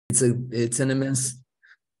It's an immense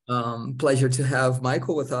pleasure to have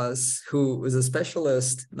Michael with us, who is a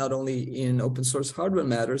specialist not only in open source hardware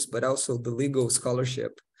matters, but also the legal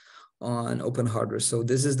scholarship on open hardware. So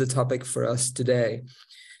this is the topic for us today.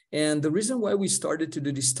 And the reason why we started to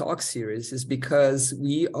do this talk series is because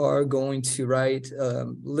we are going to write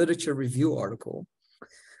a literature review article.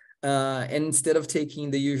 And instead of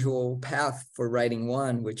taking the usual path for writing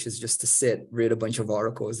one, which is just to sit, read a bunch of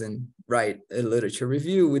articles and write a literature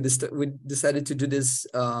review, we decided to do this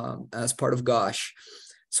as part of GOSH.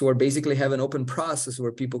 So we're basically have an open process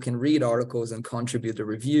where people can read articles and contribute the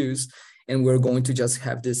reviews. And we're going to just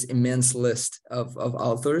have this immense list of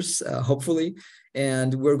authors, hopefully,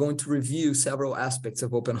 and we're going to review several aspects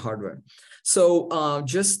of open hardware. So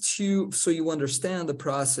so you understand the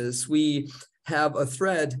process, we have a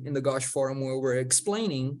thread in the GOSH forum where we're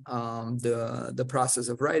explaining the process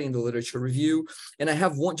of writing the literature review. And I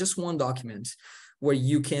have just one document where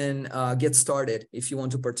you can get started if you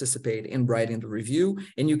want to participate in writing the review,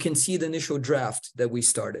 and you can see the initial draft that we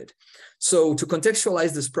started. So to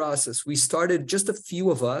contextualize this process, we started, just a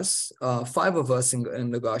few of us, 5 of us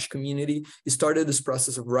in the GOSH community, we started this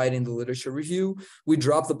process of writing the literature review. We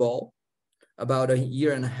dropped the ball. About a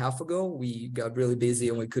year and a half ago, we got really busy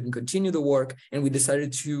and we couldn't continue the work, and we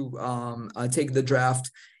decided to take the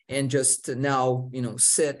draft and just now,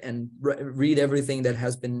 sit and read everything that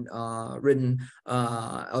has been written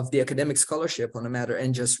of the academic scholarship on the matter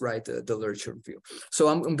and just write the literature review. So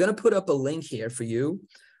I'm going to put up a link here for you.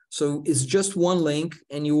 So it's just one link,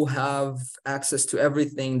 and you will have access to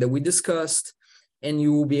everything that we discussed, and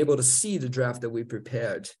you will be able to see the draft that we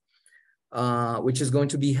prepared. Which is going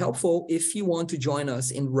to be helpful if you want to join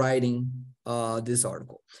us in writing this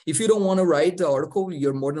article. If you don't want to write the article,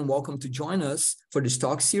 you're more than welcome to join us for this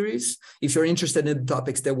talk series if you're interested in the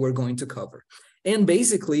topics that we're going to cover. And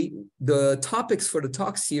basically, the topics for the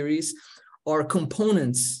talk series are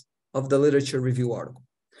components of the literature review article.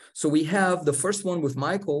 So we have the first one with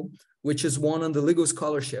Michael, which is one on the legal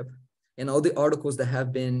scholarship and all the articles that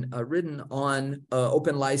have been written on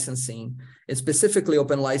open licensing, and specifically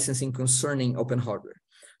open licensing concerning open hardware.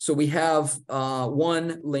 So we have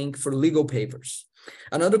one link for legal papers.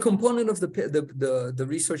 Another component of the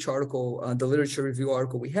research article, the literature review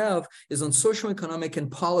article we have, is on social, economic,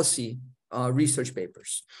 and policy research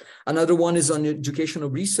papers. Another one is on educational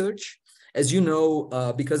research. As you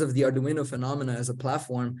know, because of the Arduino phenomena as a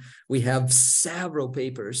platform, we have several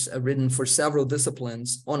papers written for several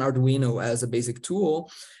disciplines on Arduino as a basic tool,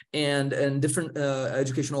 and different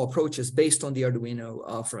educational approaches based on the Arduino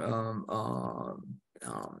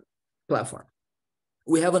platform.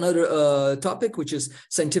 We have another topic, which is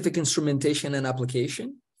scientific instrumentation and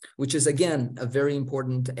application, which is, again, a very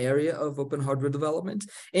important area of open hardware development.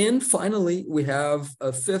 And finally, we have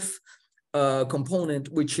a fifth component,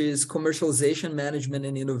 which is commercialization, management,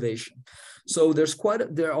 and innovation. So there is quite a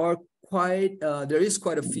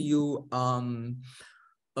few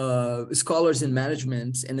scholars in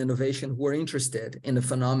management and innovation who are interested in the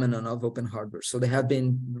phenomenon of open hardware. So they have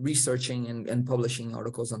been researching and publishing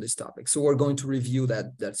articles on this topic. So we're going to review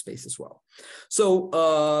that space as well. So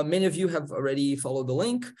many of you have already followed the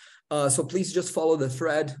link. So please just follow the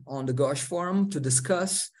thread on the GOSH forum to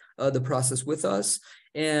discuss the process with us.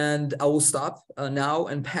 And I will stop now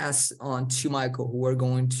and pass on to Michael, who are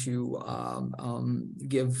going to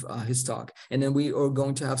give his talk. And then we are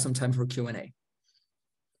going to have some time for Q&A.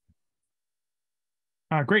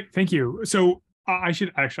 Great, thank you. So I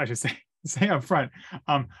should say up front,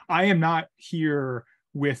 I am not here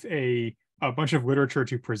with a bunch of literature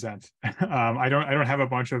to present. I don't have a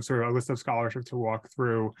bunch of sort of a list of scholarship to walk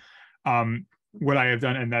through. What I have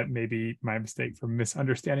done, and that may be my mistake for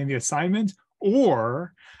misunderstanding the assignment,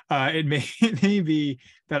 or it may be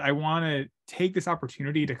that I want to take this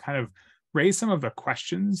opportunity to kind of raise some of the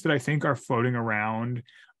questions that I think are floating around,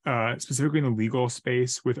 specifically in the legal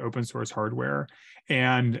space with open source hardware,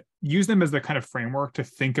 and use them as the kind of framework to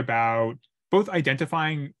think about both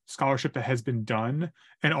identifying scholarship that has been done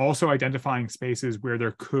and also identifying spaces where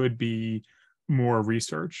there could be more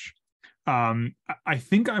research. I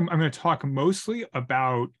think I'm going to talk mostly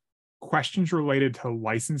about questions related to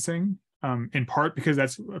licensing, in part because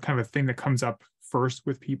that's kind of a thing that comes up first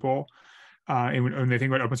with people and when they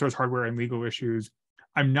think about open source hardware and legal issues.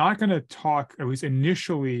 I'm not going to talk, at least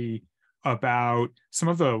initially, about some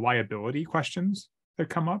of the liability questions that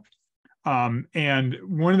come up. And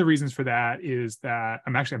one of the reasons for that is that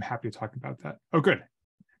I'm happy to talk about that. Oh, good.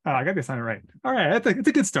 I got this on it right. All right, it's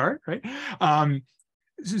a good start, right?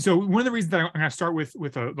 So one of the reasons that I'm going to start with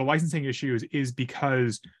the licensing issues is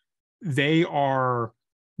because they are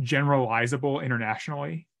generalizable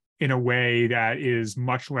internationally. in a way that is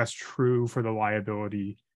much less true for the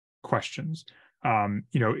liability questions.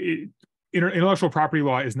 Intellectual property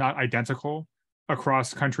law is not identical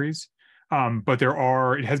across countries, but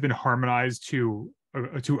it has been harmonized to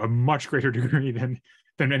a much greater degree than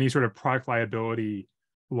any sort of product liability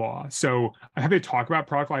law. So I'm happy to talk about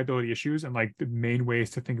product liability issues and like the main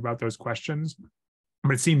ways to think about those questions.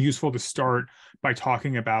 But it seemed useful to start by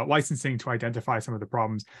talking about licensing to identify some of the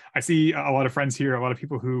problems. I see a lot of friends here, a lot of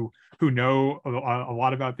people who know a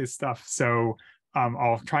lot about this stuff. So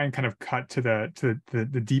I'll try and kind of cut to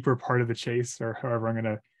the deeper part of the chase, or however I'm going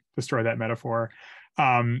to destroy that metaphor.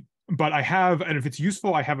 But I have, and if it's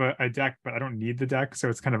useful, I have a deck, but I don't need the deck. So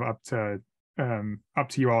it's kind of up to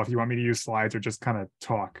you all if you want me to use slides or just kind of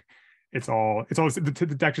talk.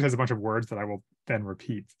 The deck just has a bunch of words that I will then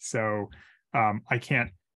repeat. So I'm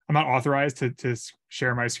not authorized to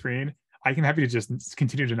share my screen. I can happy to just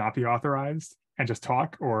continue to not be authorized and just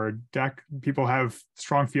talk, or deck. People have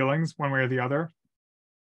strong feelings one way or the other.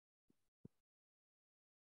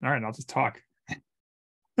 All right, I'll just talk.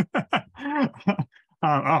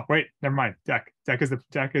 Oh wait, never mind. Deck is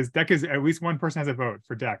at least one person has a vote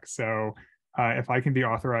for deck. So if I can be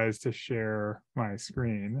authorized to share my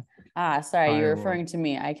screen. Sorry, you're referring to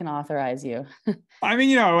me. I can authorize you. I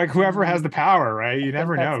mean, like whoever has the power, right? You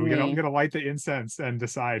never know. We gotta light the incense and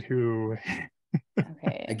decide who.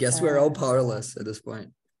 Okay. I guess we're all powerless at this point.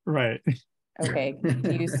 Right. Okay.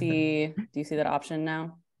 Do you see that option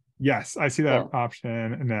now? Yes, I see that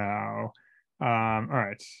option now. All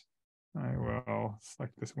right. I will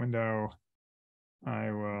select this window.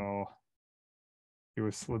 I will do a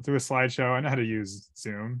slideshow. I know how to use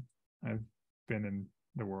Zoom. I've been in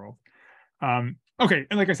the world. Okay,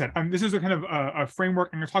 and like I said, this is a kind of a framework.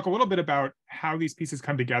 I'm going to talk a little bit about how these pieces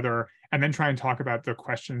come together, and then try and talk about the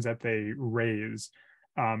questions that they raise.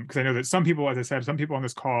 Because I know that some people, as I said, some people on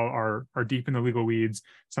this call are deep in the legal weeds.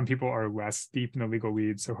 Some people are less deep in the legal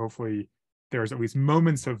weeds. So hopefully there's at least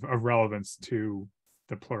moments of relevance to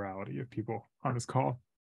the plurality of people on this call.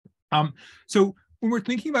 So when we're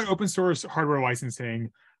thinking about open source hardware licensing,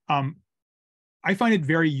 I find it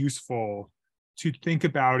very useful to think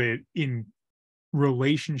about it in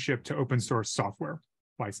relationship to open source software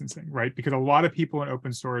licensing, right? Because a lot of people in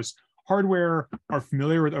open source hardware are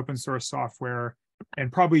familiar with open source software,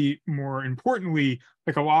 and probably more importantly,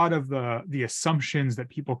 like a lot of the assumptions that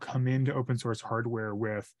people come into open source hardware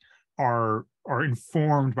with are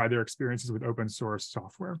informed by their experiences with open source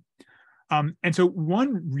software. And so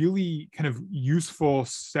one really kind of useful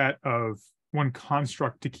one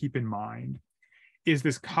construct to keep in mind is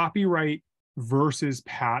this copyright versus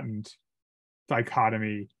patent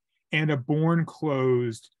dichotomy, and a born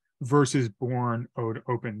closed versus born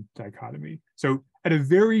open dichotomy. So at a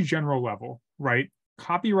very general level, right,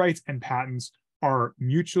 copyrights and patents are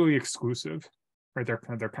mutually exclusive, right? They're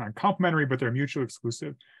kind of complementary, but they're mutually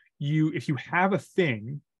exclusive. If you have a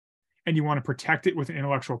thing and you want to protect it with an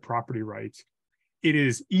intellectual property right, it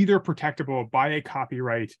is either protectable by a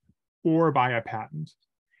copyright or by a patent.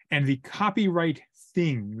 And the copyright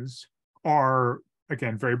things are,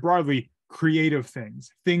 again, very broadly, creative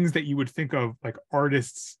things that you would think of like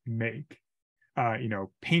artists make,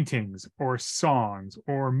 paintings or songs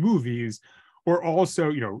or movies, or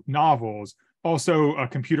also, novels, also a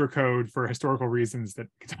computer code for historical reasons that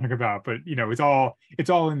we can talk about, but it's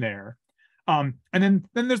all in there. And then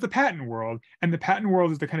there's the patent world, and the patent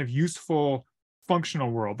world is the kind of useful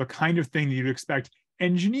functional world, the kind of thing that you'd expect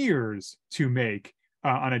engineers to make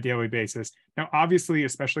on a daily basis. Now, obviously,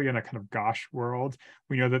 especially in a kind of GOSH world,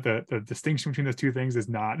 we know that the distinction between those two things is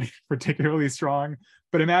not particularly strong,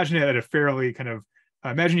 but imagine it at a fairly kind of,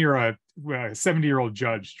 imagine you're a 70-year-old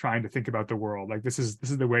judge trying to think about the world. Like this is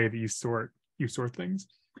the way that you sort things.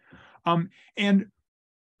 And an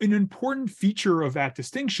important feature of that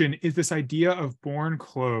distinction is this idea of born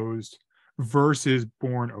closed versus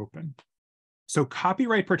born open. So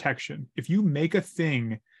copyright protection, if you make a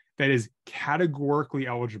thing that is categorically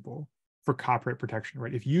eligible for copyright protection,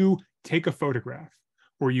 right? If you take a photograph,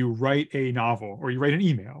 or you write a novel, or you write an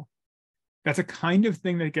email, that's a kind of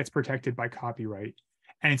thing that gets protected by copyright,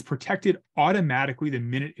 and it's protected automatically the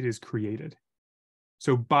minute it is created.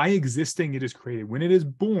 So by existing, it is created. When it is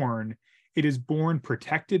born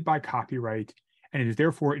protected by copyright, and it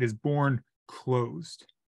is born closed.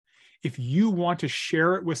 If you want to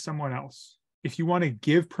share it with someone else, if you want to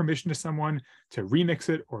give permission to someone to remix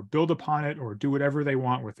it or build upon it or do whatever they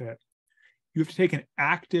want with it, you have to take an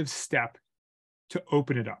active step to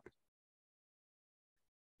open it up.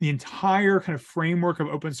 The entire kind of framework of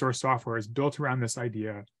open source software is built around this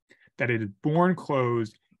idea that it is born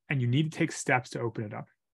closed and you need to take steps to open it up.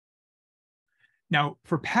 Now,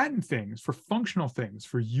 for patent things, for functional things,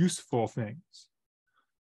 for useful things,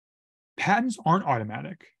 patents aren't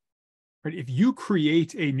automatic, right? If you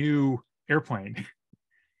create a new airplane,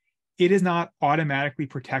 it is not automatically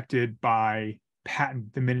protected by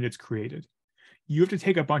patent the minute it's created. You have to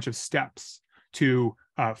take a bunch of steps to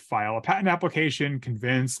file a patent application,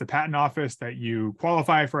 convince the patent office that you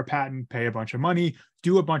qualify for a patent, pay a bunch of money,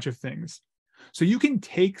 do a bunch of things. So you can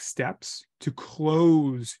take steps to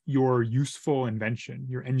close your useful invention,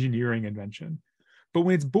 your engineering invention. But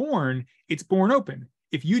when it's born open.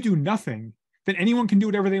 If you do nothing, then anyone can do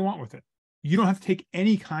whatever they want with it. You don't have to take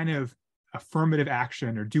any kind of affirmative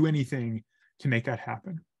action or do anything to make that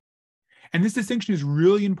happen. And this distinction is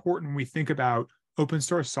really important when we think about open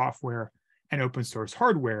source software and open source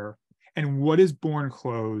hardware and what is born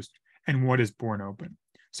closed and what is born open.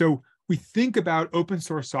 So we think about open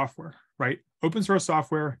source software, right? Open source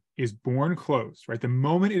software is born closed, right? The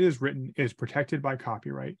moment it is written, it is protected by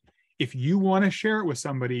copyright. If you want to share it with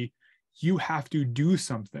somebody, you have to do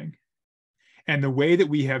something. And the way that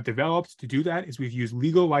we have developed to do that is we've used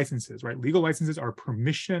legal licenses, right? Legal licenses are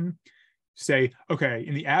permission to say, okay,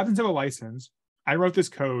 in the absence of a license, I wrote this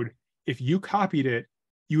code. If you copied it,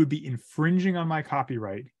 you would be infringing on my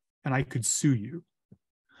copyright and I could sue you.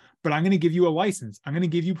 But I'm going to give you a license. I'm going to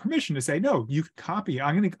give you permission to say, no, you can copy.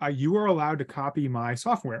 You are allowed to copy my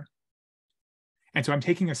software. And so I'm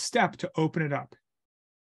taking a step to open it up.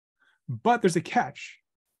 But there's a catch.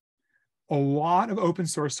 A lot of open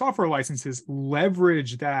source software licenses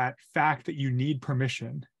leverage that fact that you need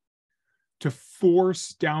permission to force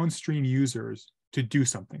downstream users to do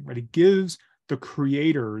something, right? It gives the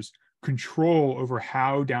creators control over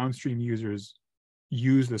how downstream users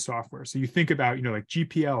use the software. So you think about, like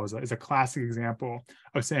GPL is a classic example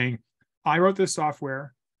of saying, I wrote this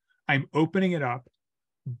software, I'm opening it up,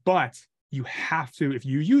 but you have to, if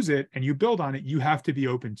you use it and you build on it, you have to be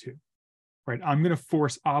open to, right? I'm going to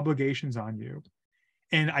force obligations on you.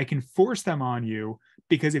 And I can force them on you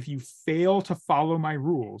because if you fail to follow my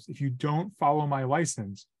rules, if you don't follow my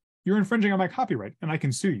license, you're infringing on my copyright and I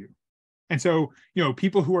can sue you. And so,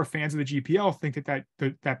 people who are fans of the GPL think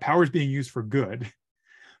that power is being used for good,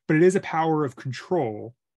 but it is a power of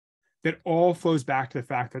control that all flows back to the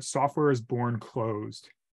fact that software is born closed.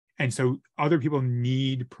 And so other people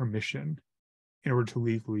need permission in order to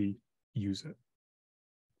legally use it.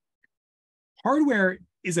 Hardware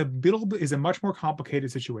is a much more complicated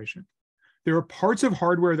situation. There are parts of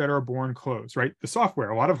hardware that are born closed, right? The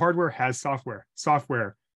software, a lot of hardware has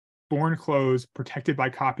software, born closed, protected by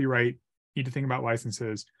copyright. Need to think about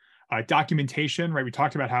licenses. Documentation, right? We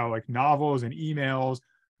talked about how like novels and emails,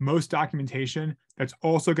 most documentation that's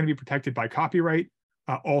also going to be protected by copyright,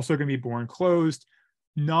 also going to be born closed.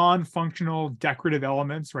 Non-functional decorative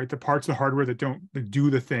elements, right? The parts of the hardware that don't do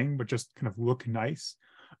the thing, but just kind of look nice.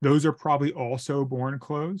 Those are probably also born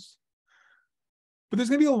closed. But there's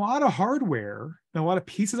going to be a lot of hardware and a lot of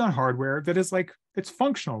pieces on hardware that is like, it's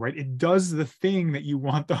functional, right? It does the thing that you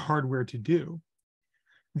want the hardware to do.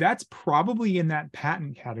 That's probably in that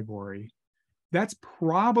patent category. That's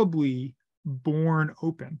probably born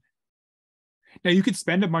open. Now, you could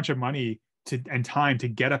spend a bunch of money and time to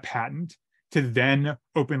get a patent to then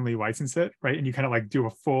openly license it, right? And you kind of like do a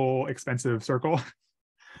full expensive circle.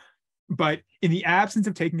 But in the absence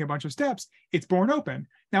of taking a bunch of steps, it's born open.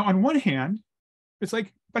 Now, on one hand, it's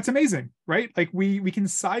like, that's amazing, right? Like we can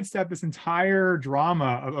sidestep this entire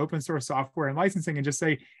drama of open source software and licensing and just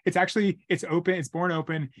say, it's open, it's born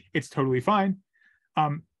open, it's totally fine.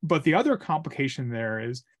 But the other complication there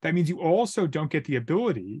is that means you also don't get the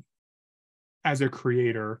ability as a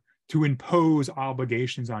creator to impose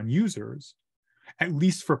obligations on users, at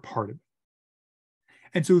least for part of it.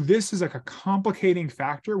 And so this is like a complicating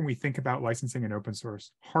factor when we think about licensing and open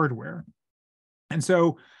source hardware. And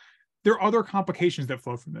so there are other complications that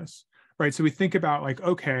flow from this, right? So we think about like,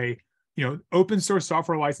 okay, open source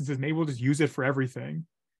software licenses, maybe we'll just use it for everything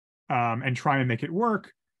and try and make it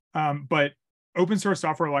work. But open source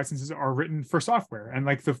software licenses are written for software, and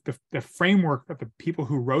like the framework that the people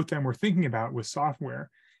who wrote them were thinking about was software.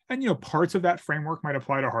 And parts of that framework might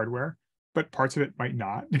apply to hardware, but parts of it might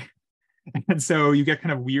not. And so you get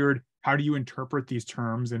kind of weird, how do you interpret these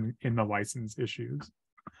terms in the license issues?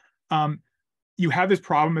 You have this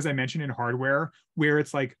problem, as I mentioned, in hardware, where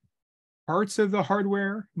it's like parts of the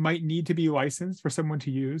hardware might need to be licensed for someone to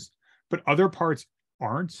use, but other parts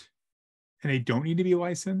aren't, and they don't need to be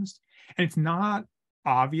licensed. And it's not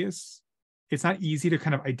obvious. It's not easy to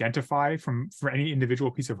kind of identify for any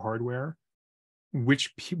individual piece of hardware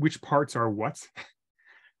which parts are what.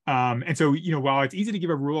 And so, while it's easy to give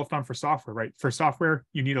a rule of thumb for software, right? For software,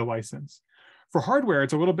 you need a license. For hardware,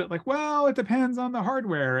 it's a little bit like, well, it depends on the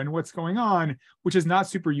hardware and what's going on, which is not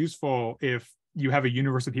super useful if you have a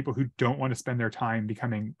universe of people who don't want to spend their time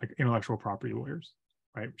becoming like intellectual property lawyers,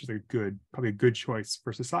 right? Which is probably a good choice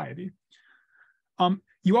for society.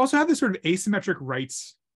 You also have this sort of asymmetric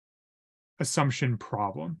rights assumption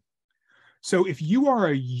problem. So if you are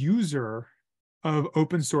a user of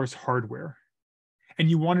open source hardware and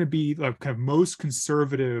you want to be the kind of most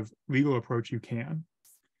conservative legal approach you can,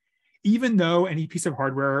 even though any piece of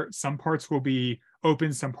hardware, some parts will be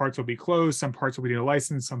open, some parts will be closed, some parts will need a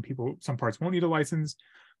license, some parts won't need a license.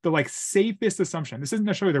 The like safest assumption, this isn't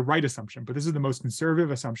necessarily the right assumption, but this is the most conservative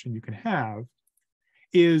assumption you can have,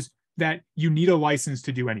 is that you need a license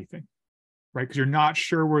to do anything, right? Because you're not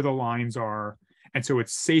sure where the lines are. And so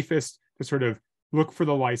it's safest to sort of look for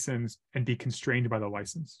the license and be constrained by the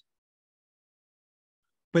license.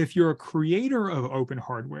 But if you're a creator of open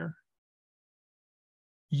hardware,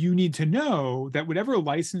 you need to know that whatever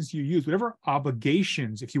license you use, whatever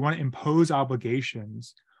obligations, if you want to impose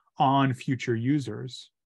obligations on future users,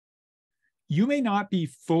 you may not be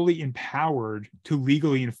fully empowered to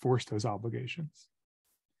legally enforce those obligations.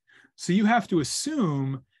 So you have to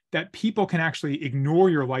assume that people can actually ignore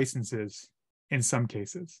your licenses in some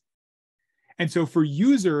cases. And so for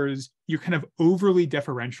users, you're kind of overly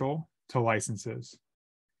deferential to licenses.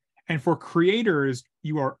 And for creators,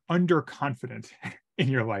 you are underconfident in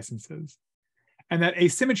your licenses. And that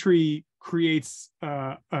asymmetry creates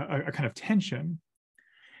a kind of tension.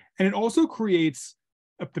 And it also creates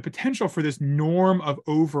the potential for this norm of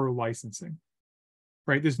over licensing,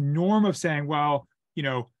 right? This norm of saying, well,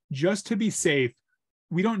 just to be safe,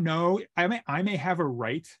 we don't know, I may have a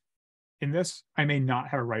right in this, I may not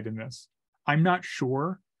have a right in this. I'm not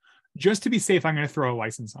sure. Just to be safe, I'm going to throw a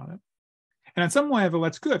license on it. And on some level,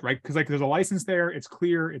 that's good, right? Because like there's a license there, it's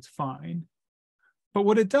clear, it's fine. But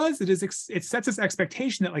what it does is it sets this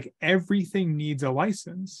expectation that like everything needs a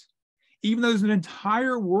license, even though there's an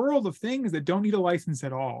entire world of things that don't need a license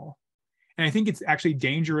at all. And I think it's actually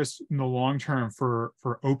dangerous in the long term for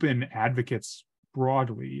open advocates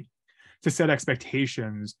broadly to set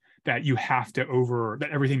expectations that you have to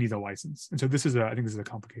that everything needs a license. And so I think this is a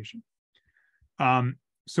complication.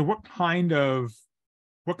 So what kind of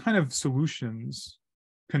solutions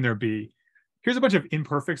can there be? Here's a bunch of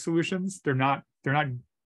imperfect solutions. They're not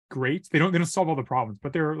great. They don't solve all the problems,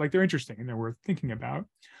 but they're interesting and they're worth thinking about.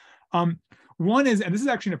 One is, and this is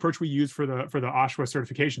actually an approach we use for the OSHWA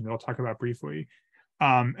certification that I'll talk about briefly.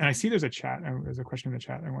 And I see there's a chat. There's a question in the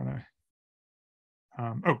chat. I want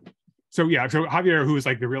to. So Javier, who is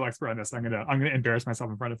like the real expert on this, I'm gonna embarrass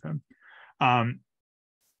myself in front of him.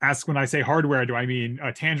 Asks, when I say hardware, do I mean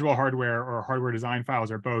tangible hardware or hardware design files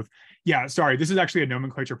or both? Yeah, sorry, this is actually a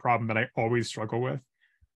nomenclature problem that I always struggle with.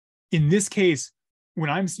 In this case, when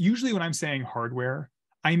I'm saying hardware,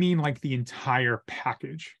 I mean like the entire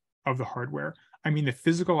package of the hardware. I mean the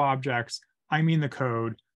physical objects, I mean the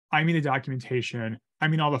code, I mean the documentation, I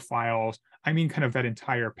mean all the files, I mean kind of that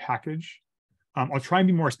entire package. I'll try and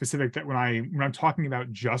be more specific that when I'm talking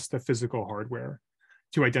about just the physical hardware,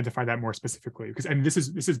 to identify that more specifically, because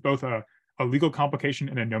this is both a legal complication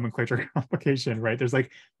and a nomenclature complication, right? There's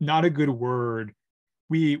like not a good word.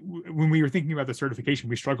 When we were thinking about the certification,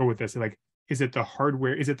 we struggle with this. Like, is it the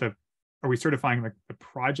hardware? Are we certifying like the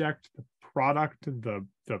project, the product, the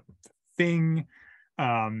thing?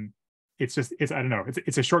 It's I don't know.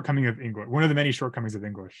 It's a shortcoming of English. One of the many shortcomings of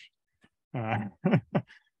English. So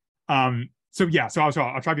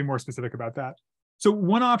I'll try to be more specific about that. So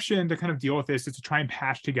one option to kind of deal with this is to try and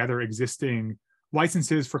patch together existing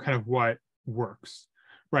licenses for kind of what works,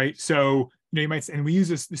 right? So you might say, and we use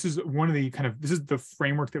this. This is the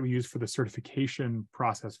framework that we use for the certification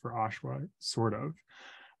process for OSHWA, sort of.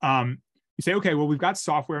 You say, okay, well, we've got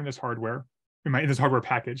software in this hardware, in this hardware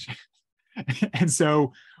package, and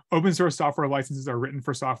so open source software licenses are written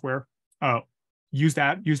for software. Use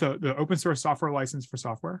the open source software license for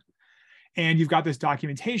software. And you've got this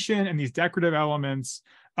documentation and these decorative elements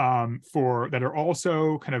that are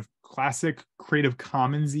also kind of classic Creative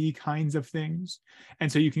Commons-y kinds of things. And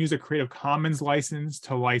so you can use a Creative Commons license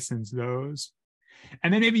to license those.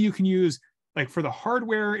 And then maybe you can use, like for the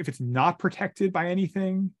hardware, if it's not protected by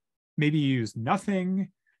anything, maybe you use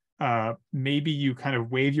nothing. Maybe you kind of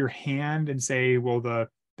wave your hand and say, well, the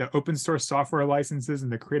open source software licenses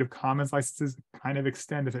and the Creative Commons licenses kind of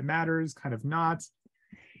extend if it matters, kind of not.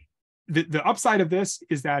 The upside of this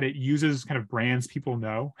is that it uses kind of brands people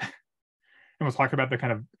know. And we'll talk about the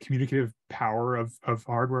kind of communicative power of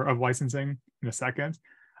hardware, of licensing in a second.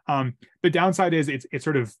 The downside is it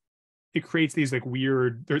creates these like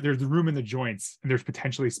weird, there's room in the joints and there's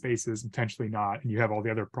potentially spaces and potentially not. And you have all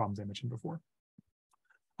the other problems I mentioned before.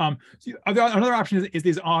 Another option is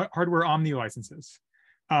these hardware omni licenses.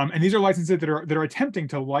 And these are licenses that are attempting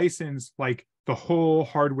to license like the whole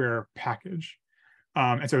hardware package.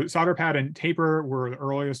 And so Solderpad and Taper were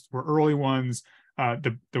early ones.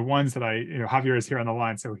 The ones that Javier is here on the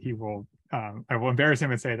line, so I will embarrass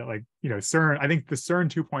him and say that CERN, I think the CERN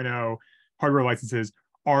 2.0 hardware licenses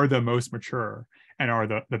are the most mature and are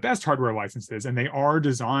the best hardware licenses, and they are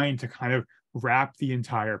designed to kind of wrap the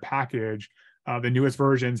entire package. The newest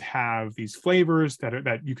versions have these flavors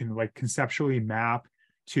that you can conceptually map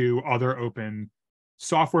to other open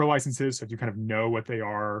software licenses, so if you kind of know what they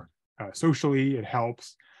are socially, it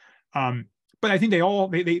helps. But I think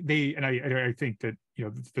I think that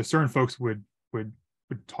the CERN folks would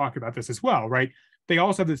talk about this as well, right? They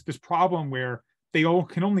also have this problem where they all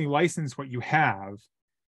can only license what you have,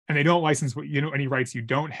 and they don't license any rights you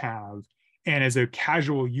don't have. And as a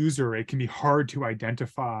casual user, it can be hard to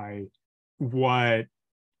identify what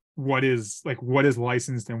is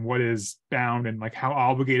licensed and what is bound, and how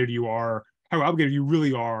obligated you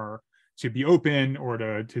really are to be open or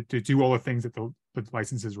to do all the things that the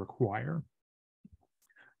licenses require.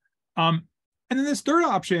 And then this third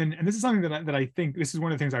option, and this is something that I think this is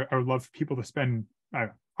one of the things I would love people to spend.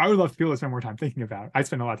 I would love people to spend more time thinking about. I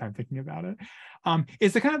spend a lot of time thinking about it.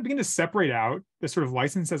 Is to kind of begin to separate out the sort of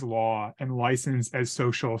license as law and license as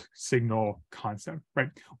social signal concept, right?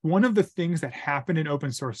 One of the things that happened in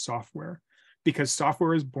open source software, because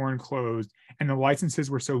software is born closed and the licenses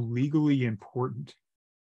were so legally important,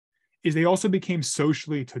 is they also became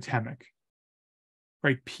socially totemic,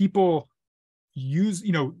 right? People use,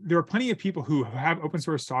 there are plenty of people who have open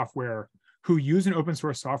source software who use an open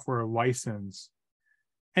source software license,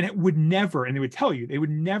 and they would tell you, they would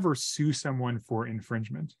never sue someone for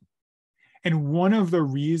infringement. And one of the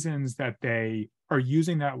reasons that they are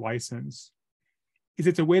using that license is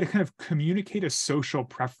it's a way to kind of communicate a social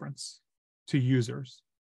preference to users,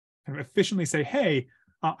 kind of efficiently say, hey,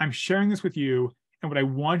 I'm sharing this with you, and what I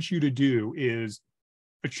want you to do is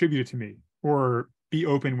attribute it to me, or be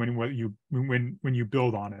open when you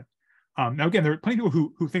build on it. Now, again, there are plenty of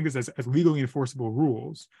people who think this as legally enforceable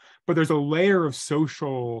rules, but there's a layer of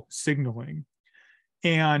social signaling.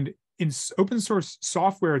 And in open source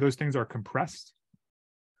software, those things are compressed.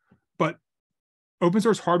 But open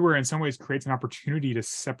source hardware in some ways creates an opportunity to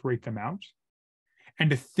separate them out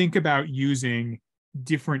and to think about using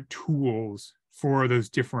different tools for those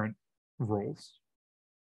different roles.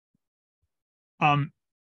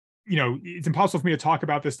 It's impossible for me to talk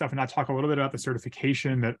about this stuff and not talk a little bit about the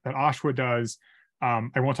certification that OSHWA does. I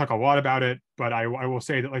won't talk a lot about it, but I will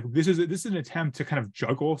say that this is an attempt to kind of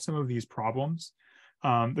juggle some of these problems.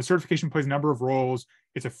 The certification plays a number of roles.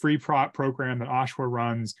 It's a free program that OSHWA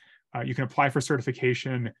runs. You can apply for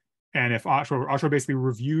certification, and if OSHWA basically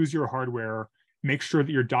reviews your hardware, make sure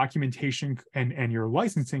that your documentation and your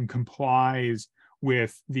licensing complies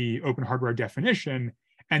with the open hardware definition,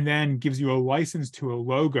 and then gives you a license to a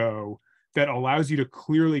logo that allows you to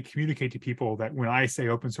clearly communicate to people that when I say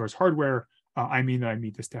open source hardware, I mean that I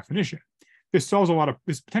meet this definition. This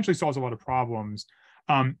potentially solves a lot of problems.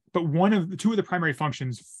 But two of the primary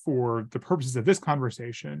functions for the purposes of this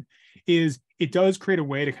conversation is it does create a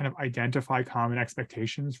way to kind of identify common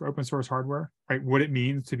expectations for open source hardware, right? What it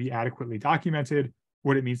means to be adequately documented,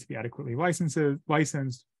 what it means to be adequately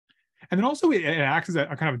licensed. And then also it acts as a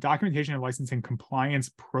kind of documentation and licensing compliance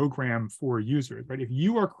program for users, right? If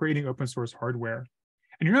you are creating open source hardware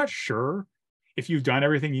and you're not sure if you've done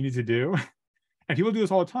everything you need to do, and people do this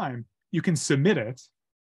all the time, you can submit it,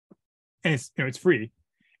 and it's free,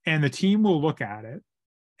 and the team will look at it.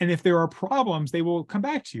 And if there are problems, they will come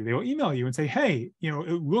back to you. They will email you and say, hey,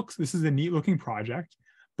 this is a neat looking project,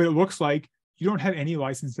 but it looks like you don't have any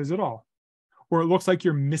licenses at all, or it looks like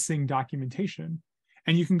you're missing documentation.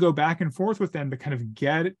 And you can go back and forth with them to kind of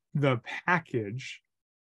get the package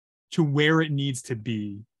to where it needs to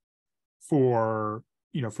be for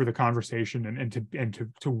the conversation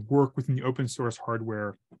and to work within the open source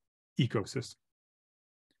hardware ecosystem.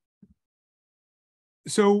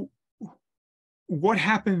 So what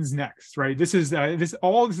happens next, right? This is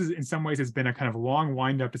in some ways has been a kind of long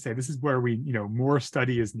wind up to say this is where more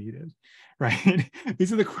study is needed, right?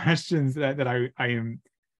 These are the questions that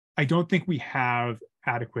I don't think we have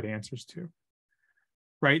adequate answers to,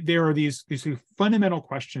 right? There are these fundamental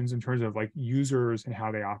questions in terms of users and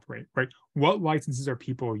how they operate, right? What licenses are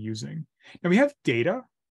people using? Now we have data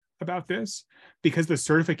about this because the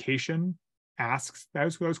certification asks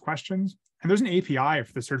those questions, and there's an API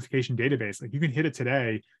for the certification database. You can hit it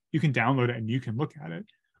today, you can download it, and you can look at it.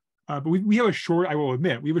 But we have I will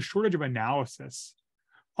admit, we have a shortage of analysis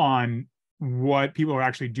on what people are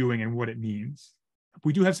actually doing and what it means.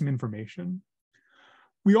 We do have some information.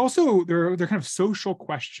 We also, there are kind of social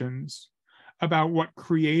questions about what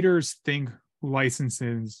creators think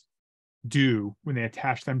licenses do when they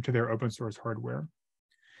attach them to their open source hardware,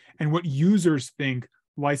 and what users think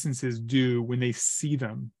licenses do when they see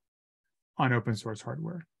them on open source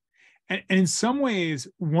hardware. And in some ways,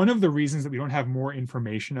 one of the reasons that we don't have more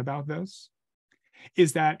information about this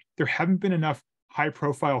is that there haven't been enough high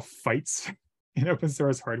profile fights in open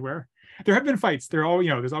source hardware. There have been fights. They're all,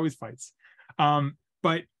 there's always fights.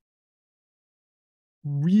 But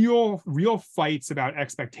real fights about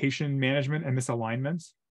expectation management and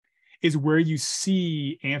misalignments is where you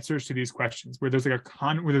see answers to these questions, where there's like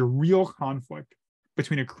where there's a real conflict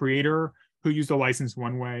between a creator who used a license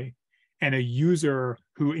one way and a user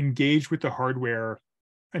who engaged with the hardware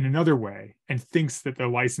in another way and thinks that the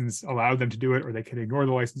license allowed them to do it, or they can ignore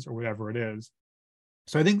the license or whatever it is.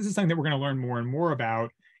 So I think this is something that we're going to learn more and more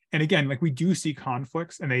about. And again, like, we do see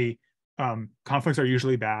conflicts, and conflicts are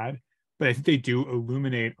usually bad, but I think they do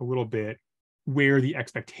illuminate a little bit where the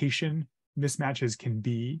expectation mismatches can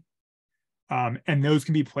be. And those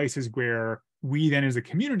can be places where we then as a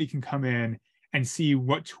community can come in and see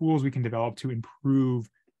what tools we can develop to improve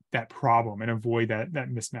that problem and avoid that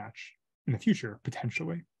mismatch in the future,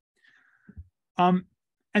 potentially. And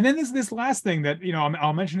then there's this last thing that,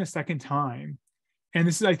 I'll mention a second time. And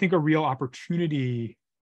this is, I think, a real opportunity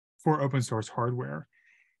for open source hardware,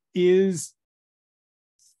 is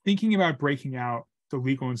thinking about breaking out the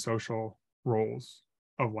legal and social roles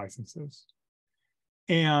of licenses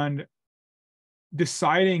and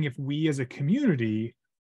deciding if we as a community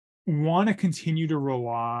want to continue to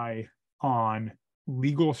rely on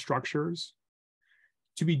legal structures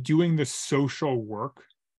to be doing the social work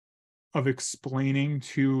of explaining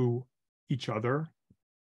to each other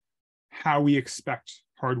how we expect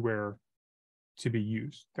hardware to be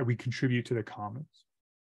used, that we contribute to the commons.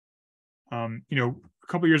 A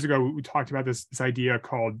couple of years ago, we talked about this idea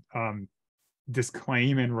called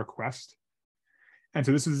disclaim and request. And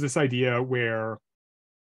so this is this idea where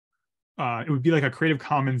it would be like a Creative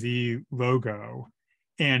Commons-y logo.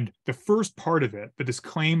 And the first part of it, the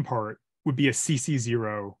disclaim part, would be a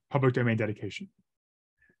CC0 public domain dedication,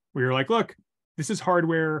 where you're like, look, this is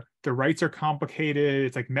hardware, the rights are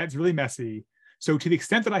complicated, it's really messy. So to the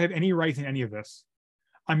extent that I have any rights in any of this,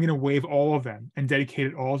 I'm going to waive all of them and dedicate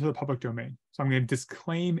it all to the public domain. So I'm going to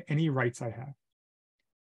disclaim any rights I have.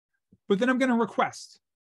 But then I'm going to request,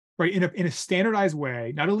 right, in a standardized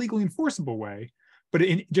way, not a legally enforceable way, but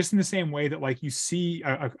just in the same way that, like, you see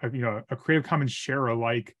a Creative Commons share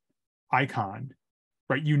alike icon,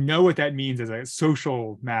 right? You know what that means as a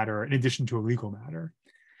social matter in addition to a legal matter.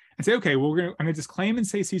 And say, okay, well, I'm going to disclaim and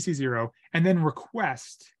say CC0, and then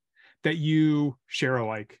request that you share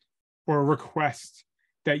alike, or request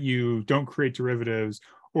that you don't create derivatives,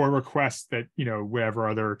 or request that, whatever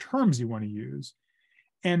other terms you want to use.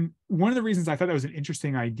 And one of the reasons I thought that was an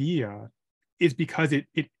interesting idea is because it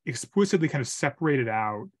explicitly kind of separated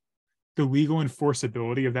out the legal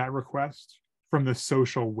enforceability of that request from the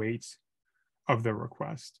social weight of the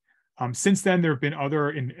request. Since then, there have been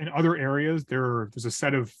in other areas, there's a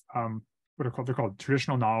set of they're called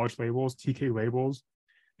traditional knowledge labels, TK labels.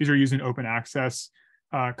 These are used in open access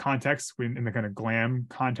context, in the kind of GLAM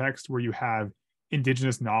context, where you have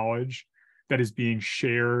indigenous knowledge that is being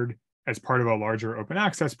shared as part of a larger open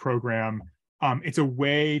access program. It's a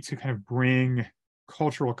way to kind of bring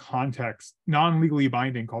cultural context, non-legally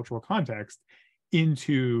binding cultural context,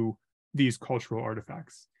 into these cultural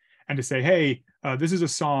artifacts, and to say, hey, this is a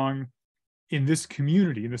song in this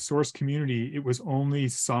community, in the source community, it was only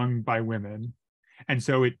sung by women, and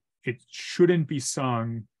so it shouldn't be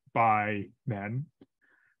sung by men.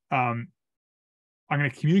 I'm going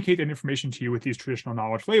to communicate that information to you with these traditional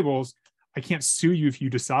knowledge labels. I can't sue you if you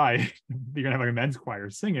decide you're going to have like a men's choir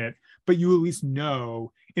sing it, but you at least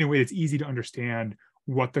know in a way that's easy to understand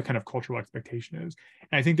what the kind of cultural expectation is.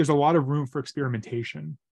 And I think there's a lot of room for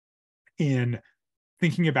experimentation in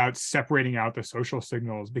thinking about separating out the social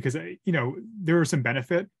signals, because, there is some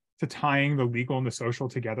benefit to tying the legal and the social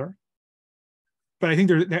together. But I think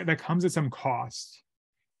that comes at some cost.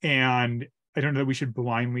 And I don't know that we should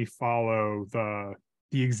blindly follow the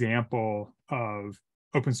example of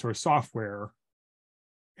open source software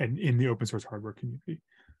and in the open source hardware community.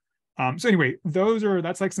 So anyway,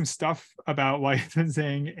 that's like some stuff about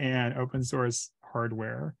licensing and open source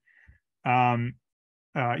hardware. GLAM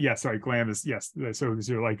is, yes. So these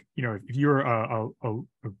are like, if you're a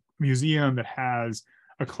museum that has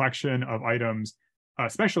a collection of items,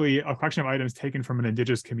 especially a collection of items taken from an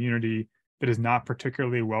indigenous community that is not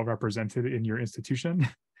particularly well represented in your institution,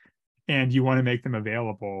 and you want to make them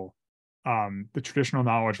available, the traditional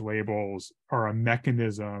knowledge labels are a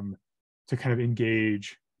mechanism to kind of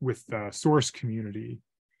engage with the source community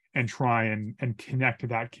and try and connect to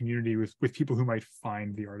that community with people who might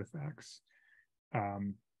find the artifacts,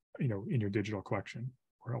 you know, in your digital collection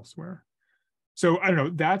or elsewhere. So I don't know,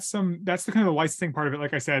 that's the kind of the licensing part of it.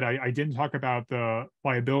 Like I said, I didn't talk about the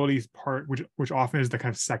liabilities part, which often is the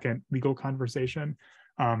kind of second legal conversation.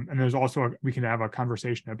 And there's also, we can have a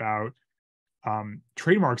conversation about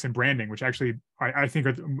trademarks and branding, which actually I think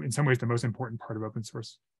are in some ways the most important part of open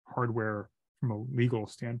source hardware from a legal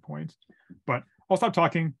standpoint. But I'll stop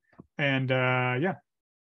talking and yeah.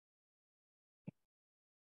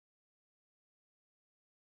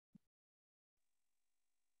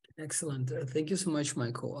 Excellent. Thank you so much,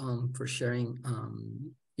 Michael, for sharing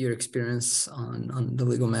your experience on the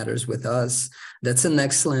legal matters with us. That's an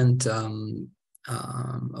excellent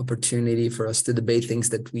opportunity for us to debate things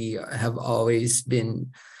that we have always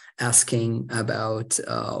been asking about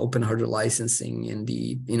open hardware licensing and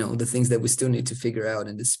the things that we still need to figure out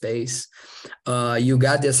in this space. You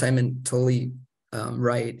got the assignment totally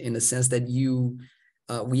right, in the sense that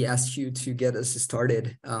we asked you to get us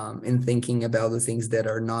started in thinking about the things that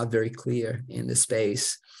are not very clear in the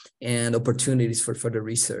space and opportunities for further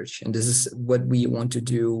research. And this is what we want to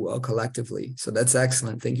do collectively. So that's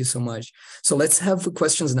excellent. Thank you so much. So let's have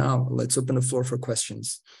questions now. Let's open the floor for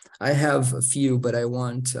questions. I have a few, but I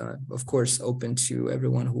want, of course, open to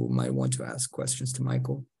everyone who might want to ask questions to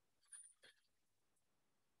Michael.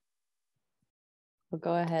 Well,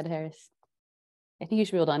 go ahead, Harris. I think you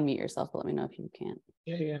should be able to unmute yourself, but let me know if you can't.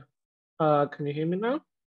 Yeah. Can you hear me now?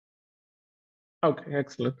 Okay,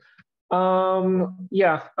 excellent.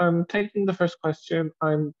 Yeah, I'm taking the first question.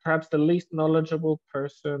 I'm perhaps the least knowledgeable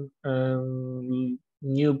person,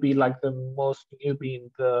 newbie, like the most newbie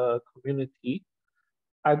in the community.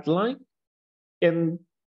 I'd like, in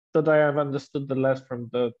that I have understood the less from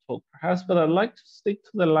the talk perhaps, but I'd like to stick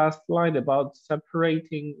to the last slide about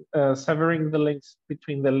severing the links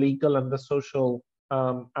between the legal and the social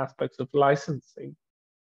aspects of licensing.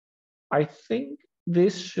 I think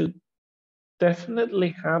this should definitely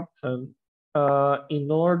happen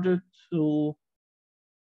in order to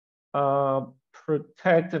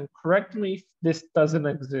protect, and correct me if this doesn't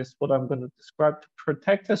exist, what I'm going to describe, to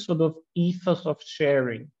protect a sort of ethos of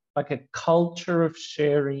sharing, like a culture of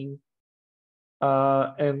sharing,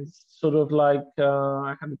 and sort of like,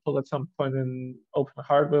 I had a talk at some point in open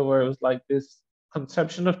hardware where it was like this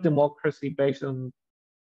conception of democracy based on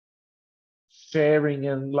sharing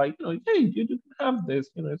and like, hey, you didn't have this,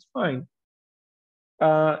 it's fine.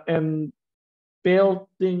 And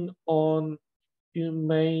building on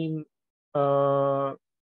humane,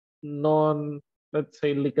 let's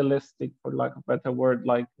say legalistic, for lack of a better word,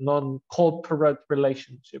 like non-corporate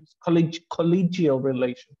relationships, collegial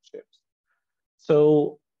relationships.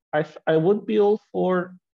 So I would be all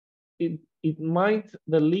for it.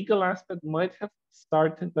 The legal aspect might have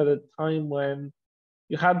started at a time when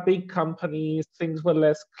you had big companies, things were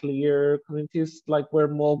less clear, communities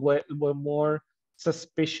were more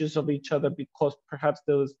suspicious of each other because perhaps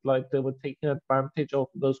they were taking advantage of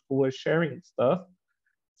those who were sharing stuff.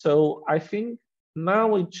 So I think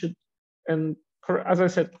now it should, and as I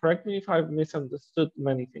said, correct me if I've misunderstood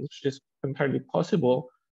many things, which is entirely possible.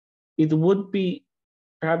 It would be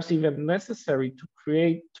perhaps even necessary to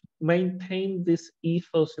maintain this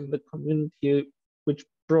ethos in the community, which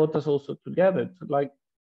brought us also together to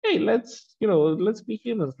hey, let's be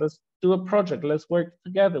humans, let's do a project, let's work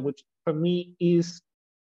together, which for me is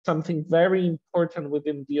something very important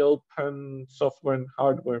within the open software and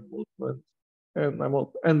hardware movement,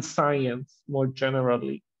 and science more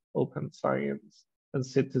generally, open science and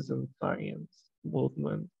citizen science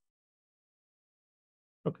movement.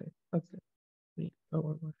 Okay, that's it.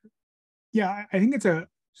 Yeah, I think it's a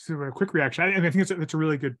sort of a quick reaction. I think it's a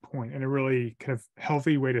really good point and a really kind of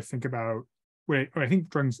healthy way to think about what I think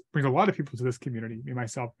brings a lot of people to this community, me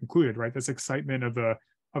myself included, right? This excitement of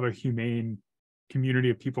a humane community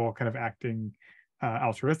of people kind of acting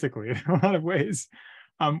altruistically in a lot of ways.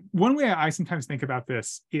 One way I sometimes think about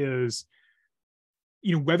this is,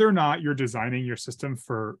 whether or not you're designing your system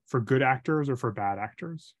for good actors or for bad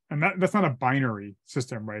actors, and that's not a binary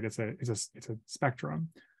system, right? It's a spectrum.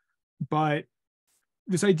 But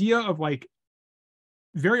this idea of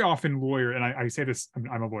very often and I say this,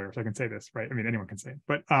 I'm a lawyer, so I can say this, right? I mean, anyone can say it,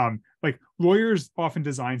 but lawyers often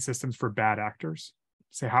design systems for bad actors.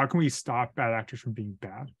 Say, how can we stop bad actors from being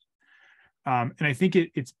bad? And I think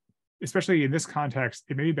it's, especially in this context,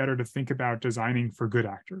 it may be better to think about designing for good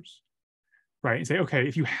actors, right? And say, okay,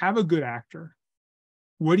 if you have a good actor,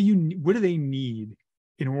 what do they need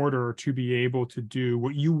in order to be able to do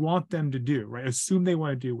what you want them to do, right? Assume they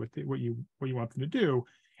want to do what you want them to do.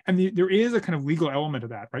 And there is a kind of legal element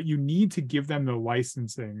of that, right? You need to give them the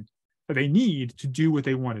licensing that they need to do what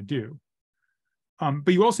they want to do.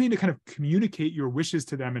 But you also need to kind of communicate your wishes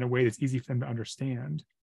to them in a way that's easy for them to understand,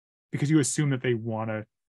 because you assume that they want to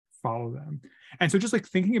follow them. And so just like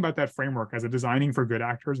thinking about that framework as a designing for good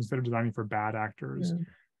actors instead of designing for bad actors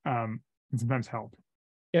can sometimes help.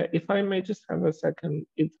 Yeah, if I may just have a second,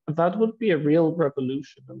 that would be a real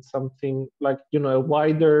revolution and something like, you know, a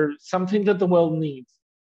wider, something that the world needs,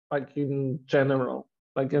 like in general,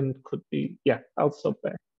 like, and could be, yeah, I'll stop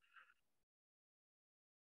there.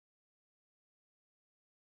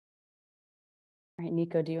 All right,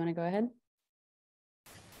 Nico, do you want to go ahead?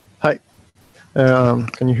 Hi.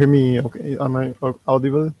 Can you hear me okay? Am I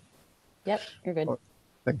audible? Yep, you're good. Oh,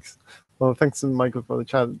 thanks. Well, thanks to Michael for the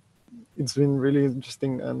chat. It's been really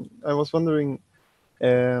interesting. And I was wondering,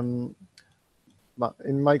 in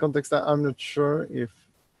my context, I'm not sure if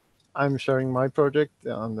I'm sharing my project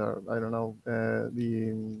under, I don't know,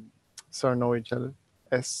 the CERN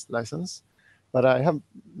OHLS license, but I have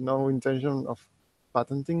no intention of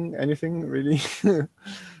patenting anything really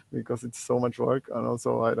because it's so much work, and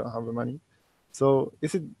also I don't have the money. So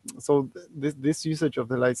this usage of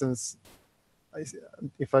the license,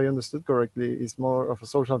 if I understood correctly, is more of a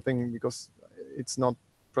social thing because it's not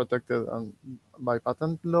protected by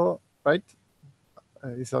patent law, right?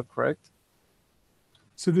 Is that correct?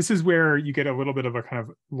 So this is where you get a little bit of a kind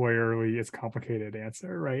of lawyerly, it's complicated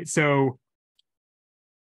answer, right? So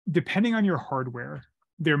depending on your hardware,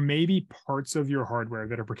 there may be parts of your hardware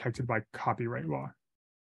that are protected by copyright law.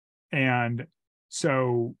 And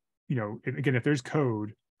so, you know, if there's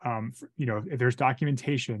code, you know, if there's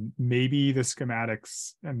documentation, maybe the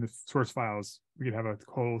schematics and the source files, we could have a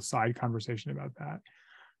whole side conversation about that.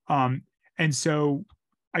 And so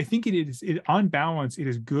I think on balance, it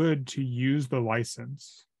is good to use the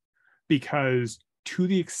license, because to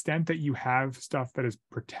the extent that you have stuff that is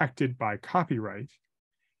protected by copyright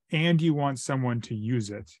and you want someone to use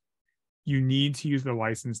it, you need to use the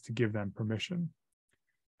license to give them permission.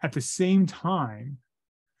 At the same time,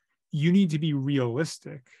 you need to be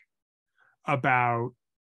realistic about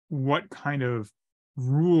what kind of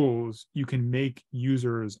rules you can make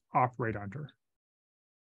users operate under,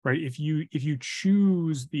 right? If you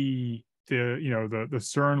choose the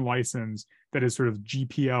CERN license that is sort of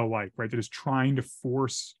GPL-like, right, that is trying to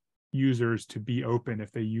force users to be open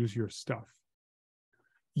if they use your stuff,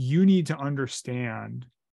 you need to understand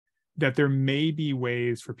that there may be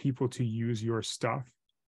ways for people to use your stuff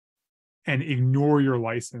and ignore your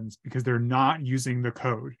license because they're not using the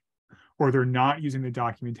code or they're not using the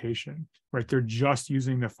documentation, right? They're just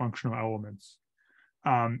using the functional elements.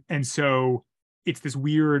 And so it's this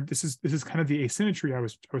weird, this is kind of the asymmetry I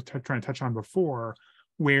was trying to touch on before,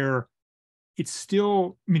 where it's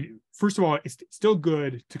still, I mean, first of all, it's still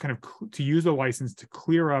good to kind of to use the license to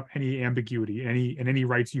clear up any ambiguity, any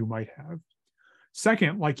rights you might have.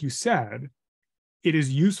 Second, like you said, it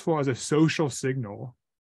is useful as a social signal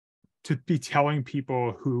to be telling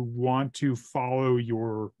people who want to follow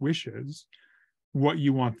your wishes what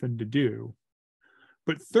you want them to do.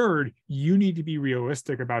 But third, you need to be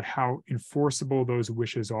realistic about how enforceable those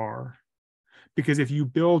wishes are. Because if you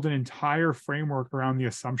build an entire framework around the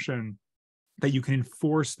assumption that you can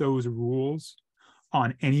enforce those rules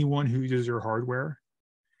on anyone who uses your hardware,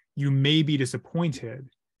 you may be disappointed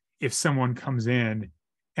if someone comes in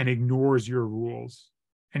and ignores your rules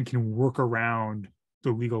and can work around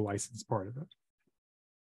the legal license part of it.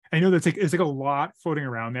 I know that's it's like a lot floating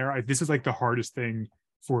around there. This is like the hardest thing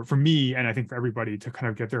for me, and I think for everybody, to kind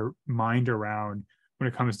of get their mind around when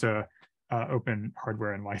it comes to open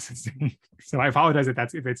hardware and licensing. So I apologize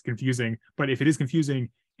if it's confusing, but if it is confusing,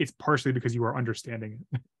 it's partially because you are understanding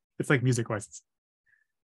it. It's like music licensing.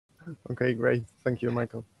 Okay, great. Thank you,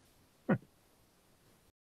 Michael.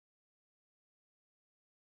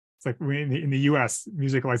 It's like in the US,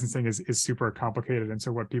 music licensing is super complicated. And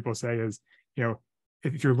so what people say is, you know,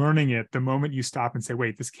 if you're learning it, the moment you stop and say,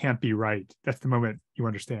 wait, this can't be right, that's the moment you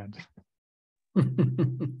understand.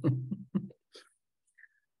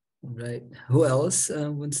 Right. Who else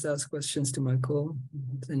wants to ask questions to Michael?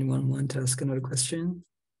 Does anyone want to ask another question?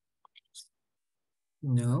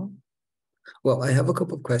 No? Well, I have a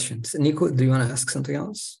couple of questions. Nico, do you want to ask something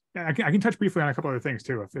else? Yeah, I can touch briefly on a couple other things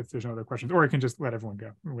too, if there's no other questions, or I can just let everyone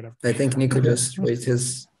go or whatever. I think Nico just raised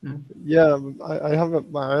his. Yeah, I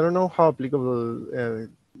don't know how applicable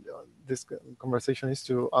this conversation is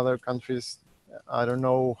to other countries. I don't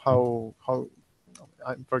know how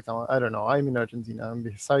for example, I don't know, I'm in Argentina, and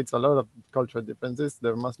besides a lot of cultural differences,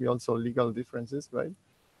 there must be also legal differences, right?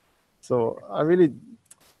 So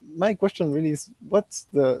my question really is, what's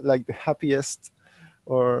the happiest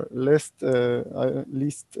or least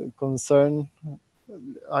concern?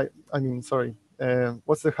 I mean, sorry.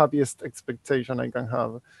 What's the happiest expectation I can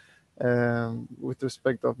have with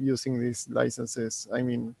respect of using these licenses? I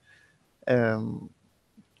mean,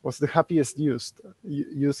 what's the happiest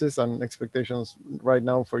uses and expectations right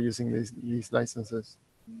now for using these licenses?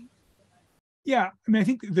 Yeah, I mean, I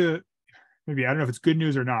think maybe I don't know if it's good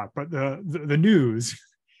news or not, but the news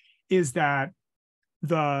is that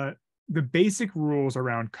the basic rules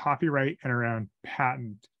around copyright and around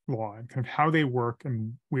patent law and kind of how they work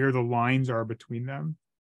and where the lines are between them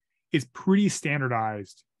is pretty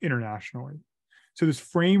standardized internationally. So this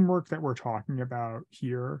framework that we're talking about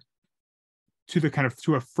here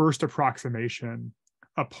to a first approximation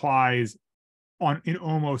applies in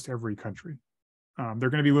almost every country. There are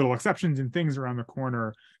going to be little exceptions and things around the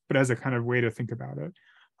corner, but as a kind of way to think about it.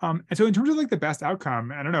 And so in terms of like the best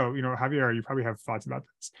outcome, I don't know, Javier, you probably have thoughts about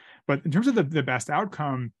this, but in terms of the best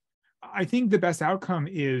outcome, I think the best outcome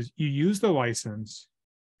is you use the license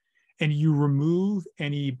and you remove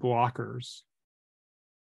any blockers,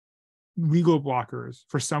 legal blockers,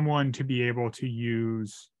 for someone to be able to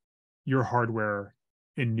use your hardware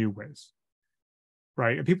in new ways,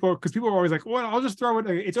 right? Because people are always like, well, I'll just throw it,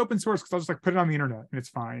 it's open source because I'll just like put it on the internet and it's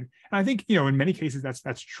fine. And I think, in many cases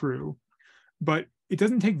that's true, but it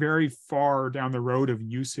doesn't take very far down the road of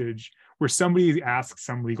usage where somebody asks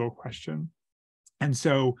some legal question. And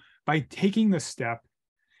so by taking the step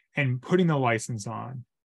and putting the license on,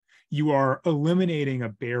 you are eliminating a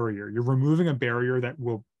barrier. You're removing a barrier that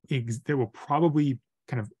will probably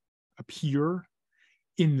kind of appear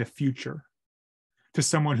in the future to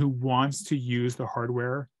someone who wants to use the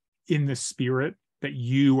hardware in the spirit that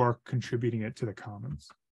you are contributing it to the commons.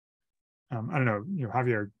 I don't know,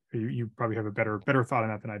 Javier, you probably have a better thought on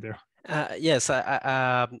that than I do. Yes,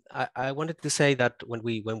 I wanted to say that when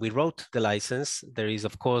we wrote the license, there is,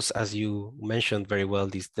 of course, as you mentioned very well,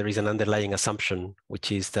 there is an underlying assumption, which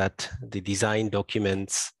is that the design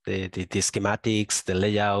documents, the schematics, the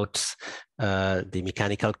layouts, the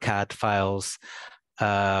mechanical CAD files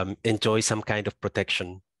enjoy some kind of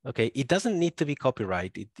protection. Okay, it doesn't need to be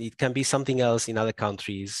copyright. It can be something else in other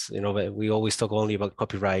countries. We always talk only about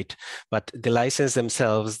copyright, but the license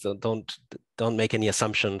themselves don't make any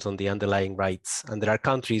assumptions on the underlying rights. And there are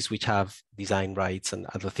countries which have design rights and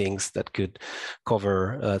other things that could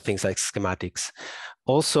cover things like schematics.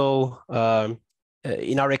 Also,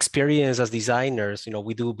 in our experience as designers,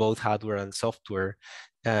 we do both hardware and software.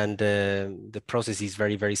 And the process is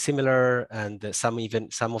very, very similar. And some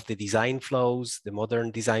of the design flows, the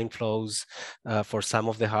modern design flows for some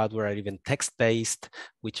of the hardware are even text-based,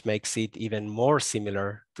 which makes it even more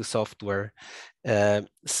similar to software.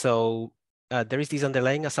 So there is this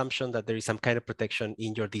underlying assumption that there is some kind of protection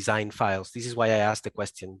in your design files. This is why I asked the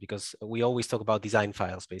question, because we always talk about design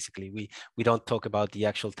files, basically. We don't talk about the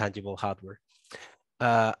actual tangible hardware.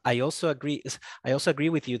 I also agree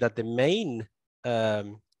with you that the main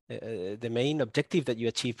objective that you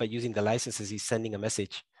achieve by using the licenses is sending a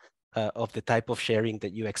message of the type of sharing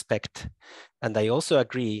that you expect. And I also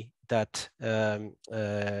agree that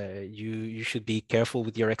you should be careful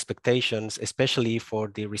with your expectations, especially for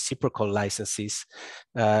the reciprocal licenses,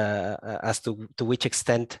 as to which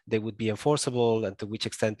extent they would be enforceable and to which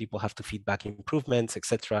extent people have to feedback improvements,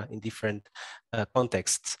 etc., in different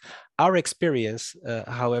contexts. Our experience,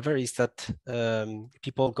 however, is that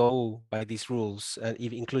people go by these rules,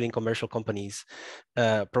 including commercial companies,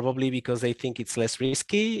 probably because they think it's less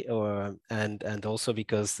risky, and also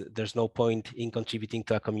because there's no point in contributing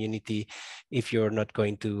to a community if you're not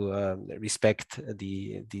going to respect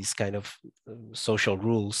these kind of social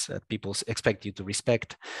rules that people expect you to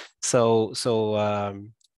respect. So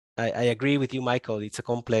I agree with you, Michael. It's a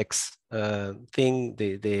complex thing.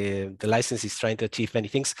 The license is trying to achieve many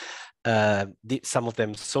things. Some of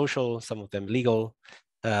them social, some of them legal.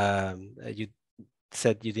 You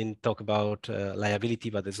said you didn't talk about liability,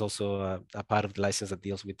 but there's also a part of the license that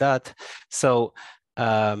deals with that. So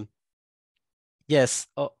yes,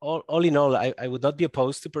 all in all, I would not be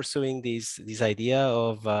opposed to pursuing this idea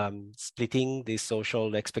of splitting the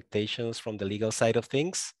social expectations from the legal side of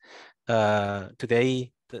things.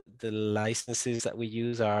 Today, the licenses that we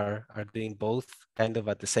use are doing both kind of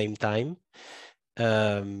at the same time.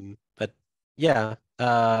 But yeah,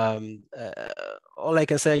 all I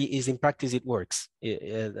can say is in practice it works.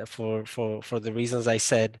 For the reasons I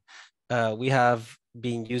said, we have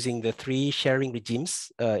been using the 3 sharing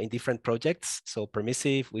regimes in different projects. So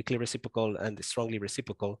permissive, weakly reciprocal, and strongly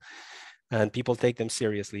reciprocal. And people take them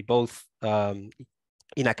seriously, both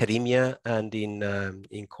in academia and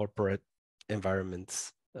in corporate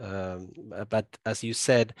environments. But as you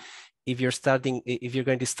said, if you're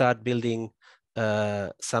going to start building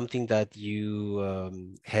something that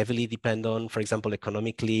you heavily depend on, for example,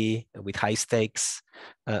 economically, with high stakes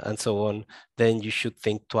and so on, then you should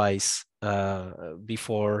think twice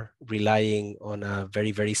before relying on a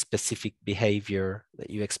very, very specific behavior that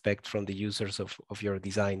you expect from the users of your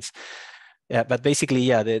designs. Yeah, but basically,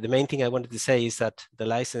 yeah, the main thing I wanted to say is that the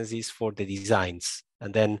license is for the designs.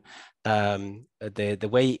 And then the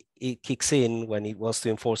way it kicks in when it wants to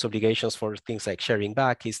enforce obligations for things like sharing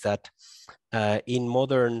back is that in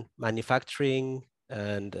modern manufacturing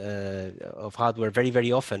and of hardware, very,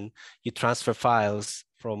 very often you transfer files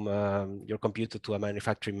from your computer to a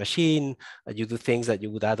manufacturing machine. You do things that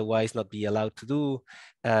you would otherwise not be allowed to do.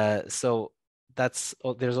 So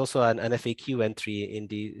there's also an FAQ entry in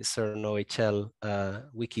the CERN OHL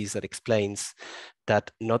wikis that explains that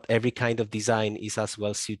not every kind of design is as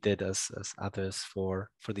well suited as others for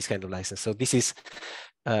this kind of license. So this is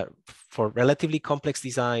for relatively complex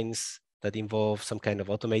designs that involve some kind of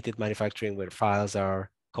automated manufacturing where files are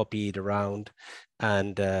copied around,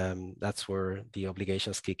 and that's where the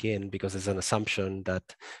obligations kick in, because there's an assumption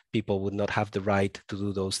that people would not have the right to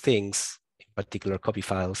do those things, in particular copy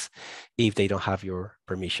files, if they don't have your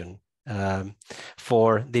permission.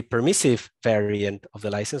 For the permissive variant of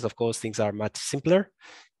the license, of course, things are much simpler,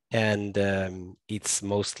 and it's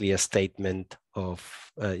mostly a statement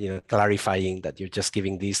of clarifying that you're just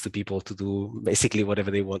giving these to people to do basically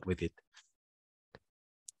whatever they want with it.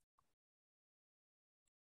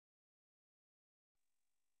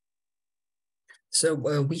 So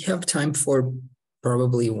we have time for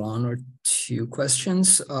probably 1 or 2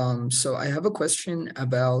 questions. So I have a question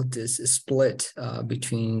about this split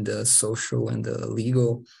between the social and the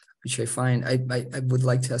legal, which I find I would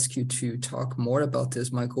like to ask you to talk more about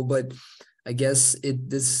this, Michael, but I guess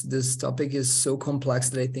this topic is so complex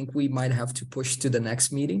that I think we might have to push to the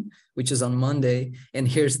next meeting, which is on Monday. And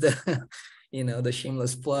here's the the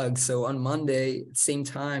shameless plug. So on Monday, same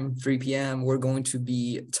time, 3 p.m., we're going to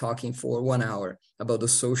be talking for 1 hour about the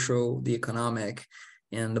social, the economic,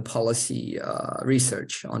 and the policy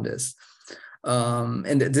research on this.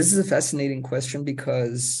 And this is a fascinating question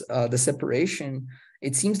because the separation,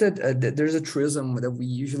 it seems that there's a truism that we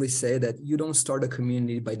usually say that you don't start a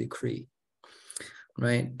community by decree,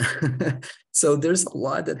 right? So there's a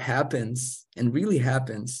lot that happens and really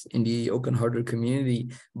happens in the open hardware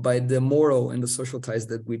community by the moral and the social ties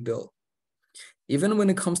that we build. Even when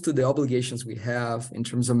it comes to the obligations we have in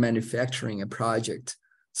terms of manufacturing a project,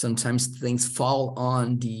 sometimes things fall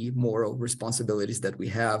on the moral responsibilities that we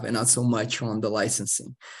have and not so much on the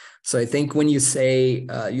licensing. So I think when you say,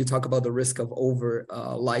 you talk about the risk of over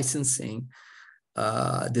licensing,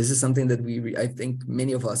 this is something that I think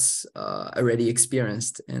many of us already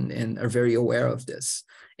experienced and are very aware of this.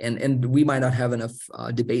 And we might not have enough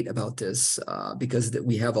debate about this because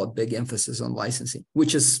we have a big emphasis on licensing,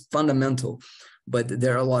 which is fundamental. But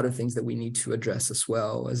there are a lot of things that we need to address as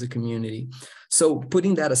well as a community. So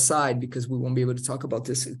putting that aside, because we won't be able to talk about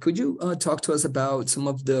this, could you talk to us about some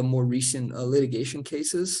of the more recent litigation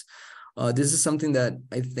cases? This is something that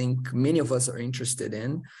I think many of us are interested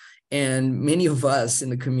in. And many of us in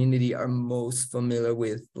the community are most familiar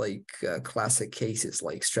with like classic cases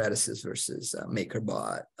like Stratasys versus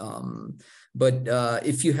MakerBot. But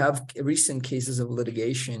if you have recent cases of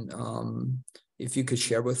litigation, if you could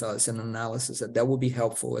share with us an analysis, that would be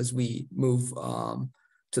helpful as we move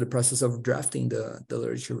to the process of drafting the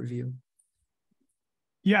literature review.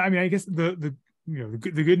 Yeah, I mean, I guess the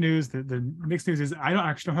good news, the mixed news is I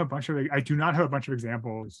do not have a bunch of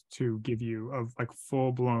examples to give you of like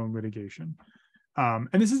full-blown litigation. And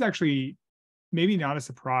this is actually maybe not a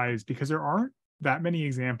surprise because there aren't that many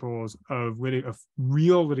examples of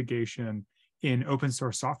real litigation in open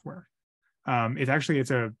source software.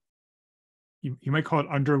 You might call it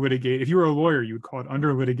under litigated. If you were a lawyer, you would call it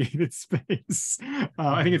under litigated space.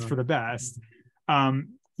 I think it's for the best.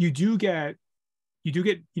 You do get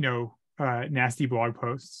nasty blog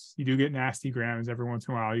posts. You do get nasty grams every once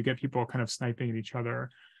in a while. You get people kind of sniping at each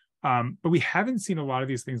other. But we haven't seen a lot of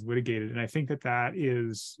these things litigated. And I think that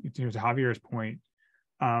is, to Javier's point,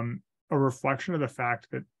 a reflection of the fact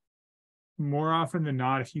that more often than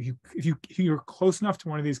not, if you're close enough to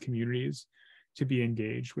one of these communities to be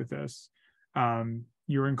engaged with this,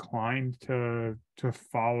 you're inclined to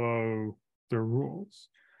follow the rules.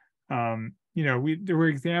 There were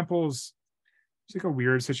examples. It's like a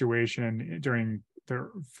weird situation during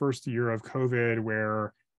the first year of COVID,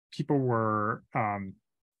 where people were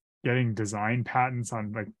getting design patents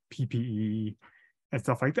on like PPE and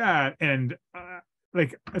stuff like that. And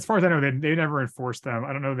like, as far as I know, they never enforced them.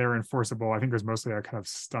 I don't know if they're enforceable. I think it was mostly a kind of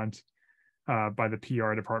stunt by the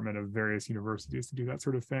PR department of various universities to do that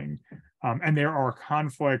sort of thing. And there are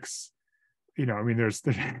conflicts, you know, I mean, there's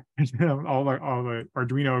all the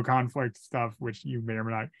Arduino conflict stuff, which you may or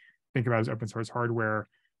may not think about as open source hardware.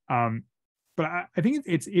 But I think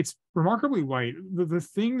it's remarkably light. The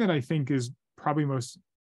thing that I think is probably most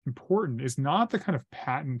important is not the kind of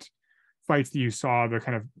patent fights that you saw, the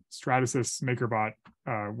kind of Stratasys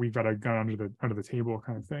MakerBot, we've got a gun under the table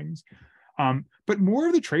kind of things, but more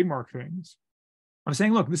of the trademark things. I'm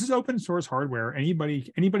saying, look, this is open source hardware.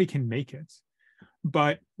 Anybody can make it,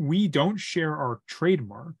 but we don't share our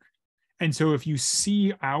trademark. And so if you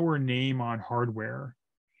see our name on hardware,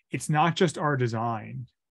 it's not just our design,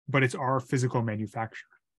 but it's our physical manufacture.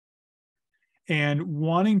 And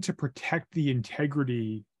wanting to protect the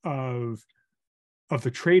integrity of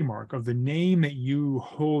the trademark, of the name that you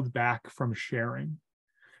hold back from sharing,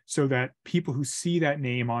 so that people who see that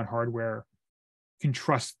name on hardware can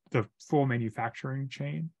trust the full manufacturing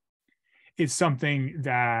chain, is something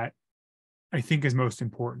that I think is most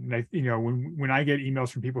important. When I get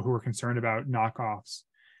emails from people who are concerned about knockoffs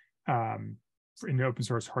in the open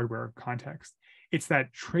source hardware context, it's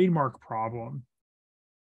that trademark problem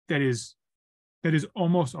that is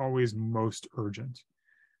almost always most urgent.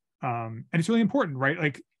 And it's really important, right?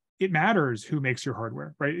 Like, it matters who makes your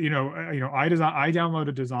hardware, right? I download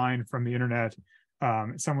a design from the internet.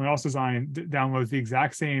 Someone else downloads the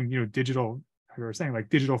exact same, digital, how you were saying, like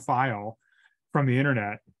digital file from the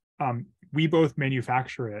internet. We both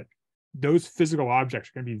manufacture it. Those physical objects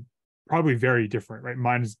are going to be probably very different, right?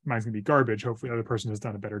 Mine's going to be garbage. Hopefully, the other person has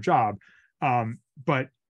done a better job. But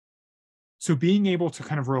so being able to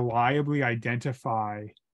kind of reliably identify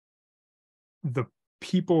the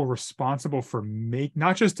people responsible for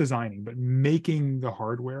not just designing, but making the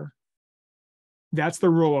hardware, that's the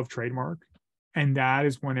role of trademark. And that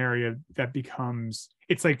is one area that becomes,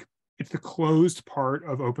 it's the closed part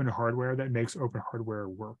of open hardware that makes open hardware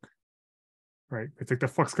work, right? It's like the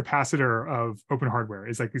flux capacitor of open hardware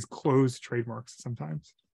is like these closed trademarks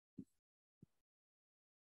sometimes.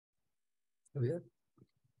 Javier.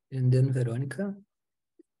 And then Veronica,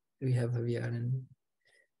 we have Javier and...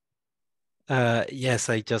 Yes,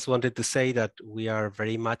 I just wanted to say that we are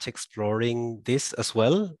very much exploring this as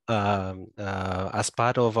well as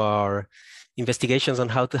part of our investigations on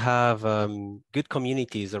how to have good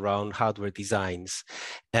communities around hardware designs.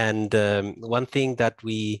 And one thing that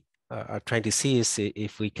we are trying to see is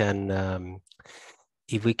if we can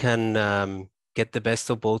get the best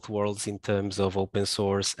of both worlds in terms of open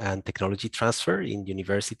source and technology transfer in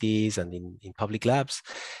universities and in public labs.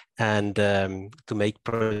 And to make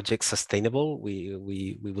projects sustainable,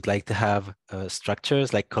 we would like to have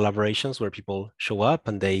structures like collaborations where people show up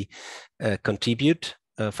and they contribute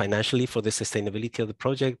financially for the sustainability of the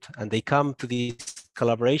project. And they come to this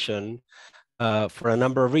collaboration for a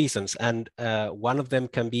number of reasons. And one of them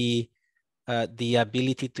can be the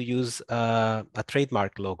ability to use a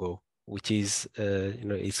trademark logo, which is,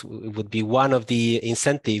 it would be one of the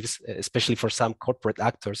incentives, especially for some corporate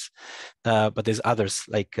actors, but there's others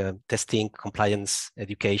like testing, compliance,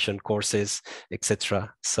 education, courses,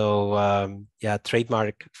 etc. So yeah,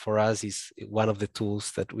 trademark for us is one of the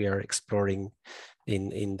tools that we are exploring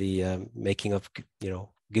in the making of,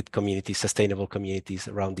 good communities, sustainable communities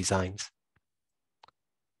around designs.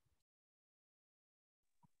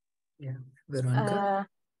 Yeah, Veronica.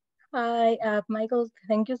 Hi, Michael,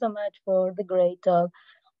 thank you so much for the great talk.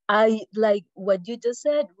 I like what you just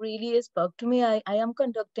said, really spoke to me. I am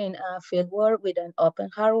conducting a fieldwork with an open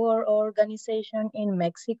hardware organization in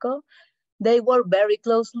Mexico. They work very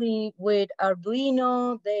closely with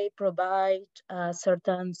Arduino. They provide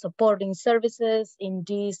certain supporting services in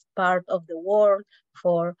this part of the world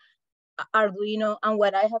for Arduino. And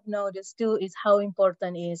what I have noticed too is how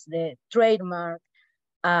important is the trademark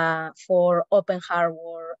for open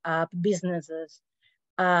hardware businesses,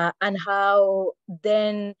 and how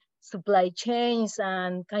then supply chains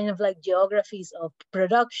and kind of like geographies of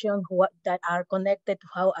production that are connected to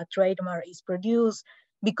how a trademark is produced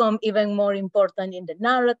become even more important in the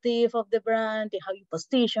narrative of the brand, in how you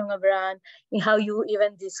position a brand, in how you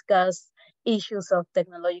even discuss issues of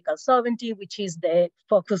technological sovereignty, which is the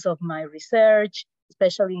focus of my research,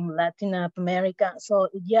 especially in Latin America. So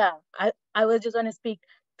yeah, I was just gonna speak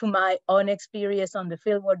to my own experience on the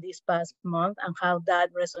fieldwork this past month and how that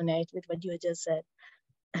resonates with what you just said.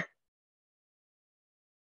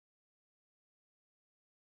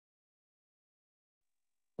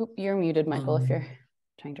 Oop, you're muted, Michael, if you're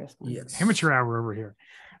trying to respond. Yes. Amateur hour over here.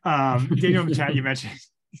 Daniel in the chat, you mentioned.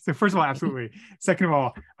 So first of all, absolutely. Second of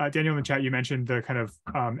all, Daniel in the chat, you mentioned the kind of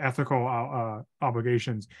ethical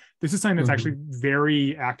obligations. This is something that's actually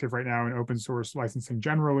very active right now in open source licensing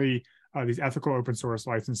generally. These ethical open source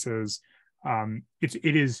licenses.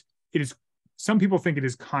 It is. Some people think it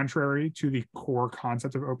is contrary to the core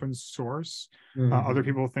concept of open source. Other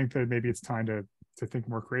people think that maybe it's time to think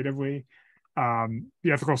more creatively.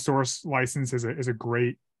 The ethical source license is a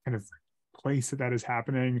great kind of place that is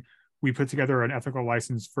happening. We put together an ethical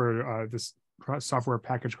license for this software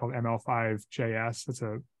package called ML5JS. It's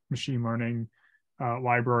a machine learning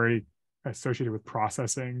library associated with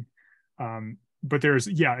processing. But there's,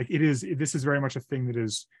 this is very much a thing that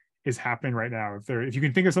is happening right now. If you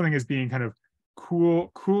can think of something as being kind of cool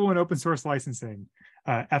and open source licensing,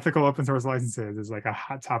 ethical open source licenses is like a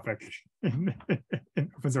hot topic in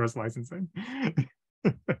open source licensing.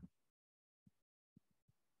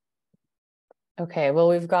 Okay, well,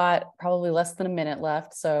 we've got probably less than a minute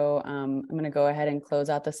left, so I'm going to go ahead and close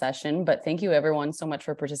out the session. But thank you, everyone, so much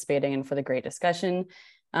for participating and for the great discussion.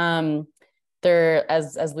 As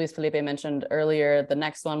Luis Felipe mentioned earlier, the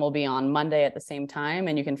next one will be on Monday at the same time,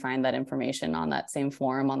 and you can find that information on that same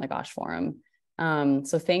forum, on the GOSH forum.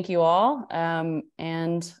 So thank you all,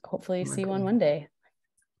 and hopefully see you on Monday.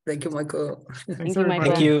 Thank you, Michael. Thank you, Michael.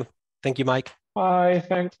 Thank you. Thank you, Mike. Bye.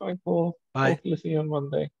 Thanks, Michael. Bye. Hopefully see you on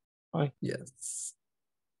Monday. Bye. Yes.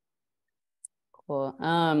 Cool.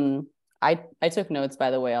 I took notes,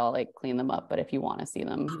 by the way. I'll like clean them up, but if you want to see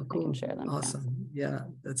them, I can share them. Awesome. Yeah,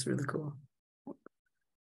 that's really cool.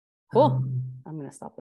 Cool. I'm going to stop.